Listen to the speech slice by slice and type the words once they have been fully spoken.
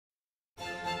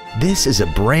This is a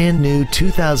brand new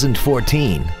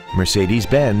 2014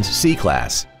 Mercedes-Benz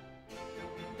C-Class.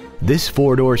 This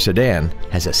four-door sedan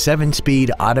has a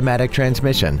 7-speed automatic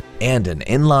transmission and an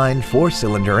inline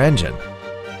 4-cylinder engine.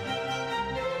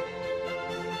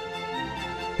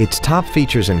 Its top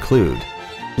features include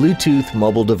Bluetooth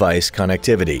mobile device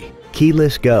connectivity,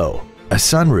 keyless go, a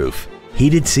sunroof,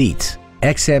 heated seats,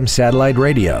 XM satellite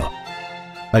radio,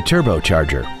 a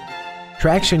turbocharger,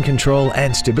 traction control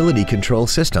and stability control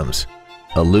systems,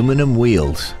 aluminum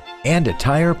wheels, and a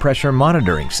tire pressure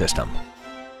monitoring system.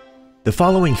 The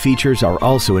following features are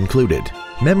also included: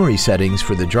 memory settings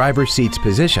for the driver's seat's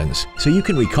positions so you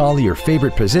can recall your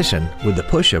favorite position with the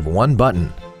push of one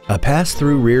button, a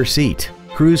pass-through rear seat,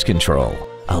 cruise control,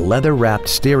 a leather-wrapped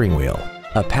steering wheel,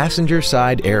 a passenger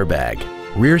side airbag,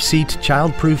 rear seat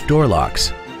child-proof door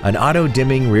locks, an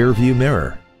auto-dimming rear-view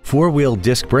mirror, 4-wheel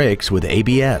disc brakes with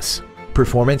ABS,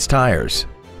 performance tires,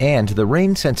 and the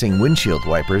rain-sensing windshield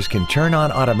wipers can turn on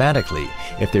automatically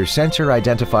if their sensor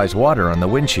identifies water on the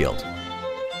windshield.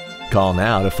 Call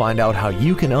now to find out how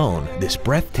you can own this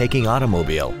breathtaking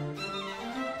automobile.